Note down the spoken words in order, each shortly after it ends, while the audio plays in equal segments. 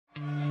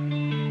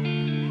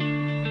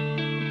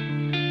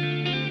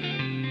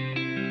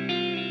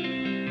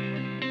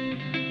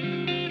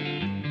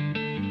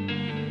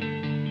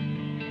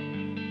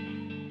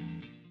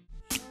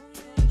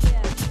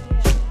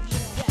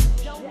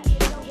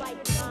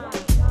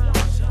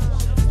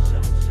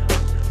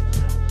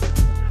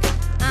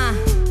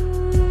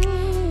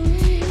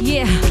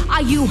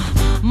Are you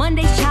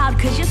Monday's child?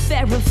 Cause your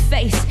fairer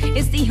face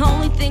is the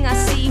only thing I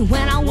see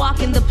when I walk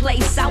in the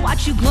place. I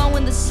watch you glow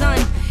in the sun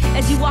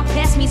as you walk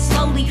past me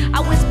slowly.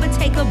 I whisper,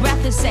 take a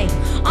breath and say,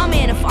 oh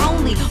man, if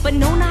only. But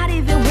no, not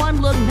even one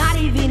look, not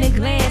even a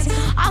glance.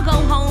 I'll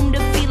go home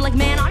to feel like,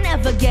 man, I'll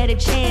never get a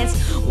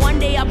chance. One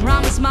day I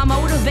promise my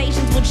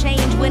motivations will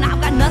change. When I've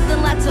got nothing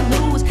left to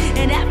lose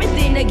and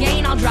everything to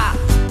gain, I'll drop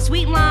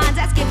sweet lines,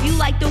 ask if you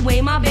like the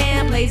way my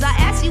band plays. I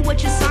ask you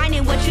what you're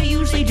signing, what you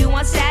usually do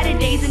on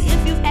Saturdays, and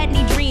if you've had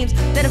any dreams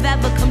that have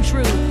ever come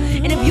true.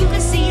 And if you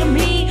can see in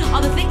me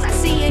all the things I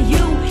see in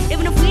you,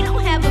 even if we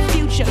don't have a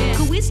future,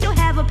 could we still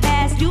have a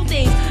past? Do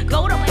things,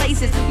 go to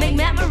places, make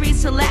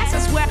memories to last. I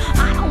swear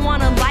I don't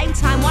want a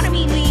lifetime, wanna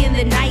meet me in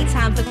the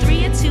nighttime for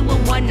 3 or 2 or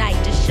 1 night.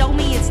 Just show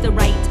me it's the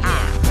right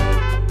time.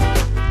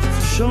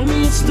 Show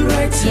me it's the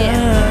right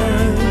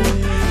time.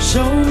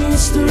 Show me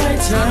it's the right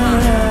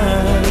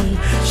time.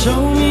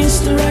 Show me it's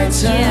the right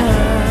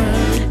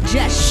time.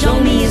 Just show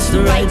me it's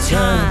the right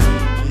time.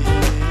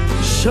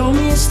 Show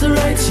me it's the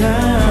right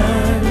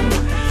time.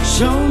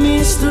 Show me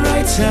it's the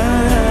right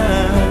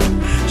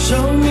time.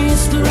 Show me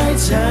it's the right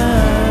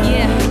time.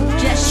 Yeah,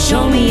 just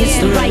show me it's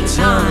the right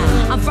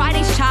time. I'm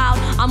Friday's child,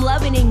 I'm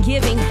loving and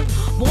giving.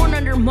 Born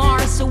under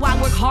Mars, so I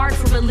work hard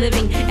for a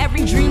living.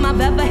 Every dream I've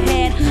ever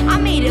had, I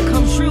made it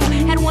come true.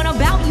 Had one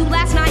about you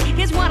last night,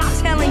 here's what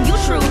I'm telling you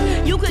true.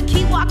 You could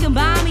keep walking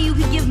by me, you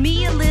could give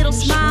me a little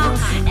smile.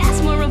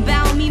 Ask more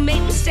about me,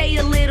 maybe stay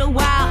a little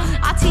while.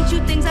 I'll teach you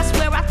things I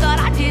swear I thought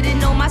I didn't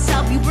know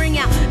myself. You bring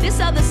out this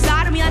other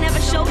side of me I never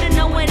showed to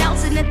no one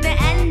else. And at the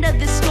end of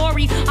this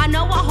story, I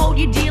know I hold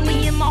you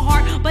dearly in my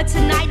heart. But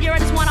tonight, dear, I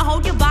just wanna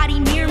hold your body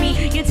near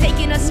me. You're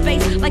taking a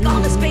space, like all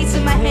the space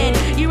in my head.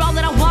 You're all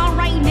that I want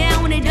right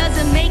now, and it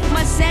doesn't make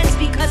much sense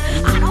because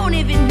I don't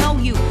even know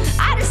you.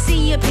 I just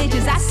see your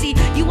pictures, I see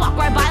you walk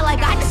right by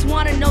like I just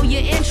wanna know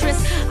your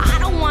interests. I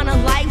don't want a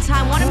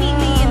lifetime, wanna meet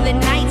me in the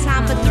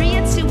nighttime for 3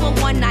 or 2 or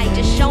 1 night.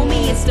 Just show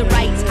me it's the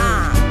right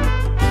time.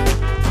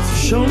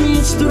 Show me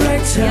it's the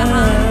right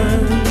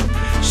time.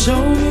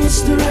 Show me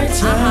it's the right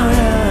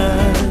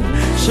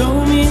time.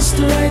 Show me it's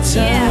the right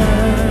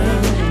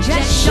time.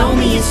 Just show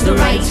me it's the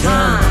right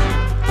time.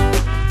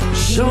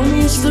 Show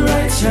me it's the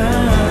right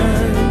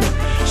time.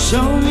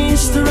 Show me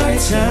it's the right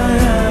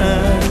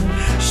time.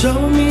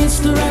 Show me it's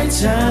the right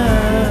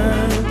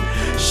time.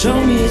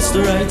 Show me it's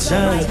the right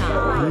time.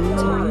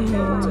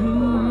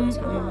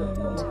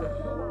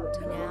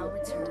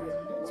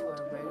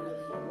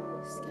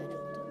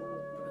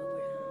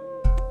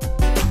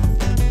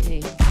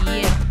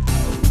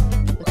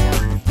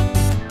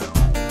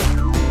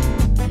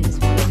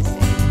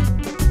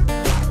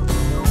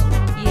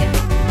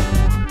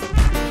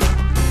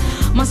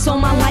 So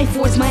my life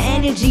force, my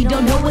energy,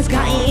 don't know what's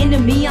gotten into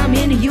me. I'm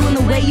into you and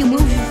the way you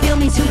move, you feel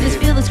me too. Just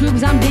feel this groove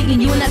cause I'm digging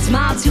you and that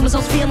smile too. My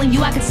soul's feeling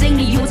you, I could sing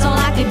to you, it's all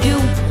I could do.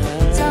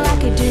 It's all I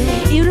could do.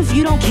 Even if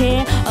you don't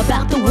care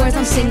about the words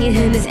I'm singing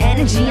and this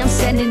energy I'm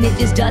sending, it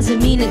just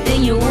doesn't mean a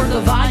thing. You're a work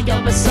of art,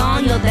 you're a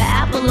song, you're the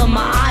apple of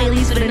my eye. At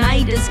least for the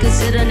night, just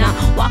consider not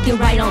walking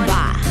right on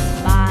by.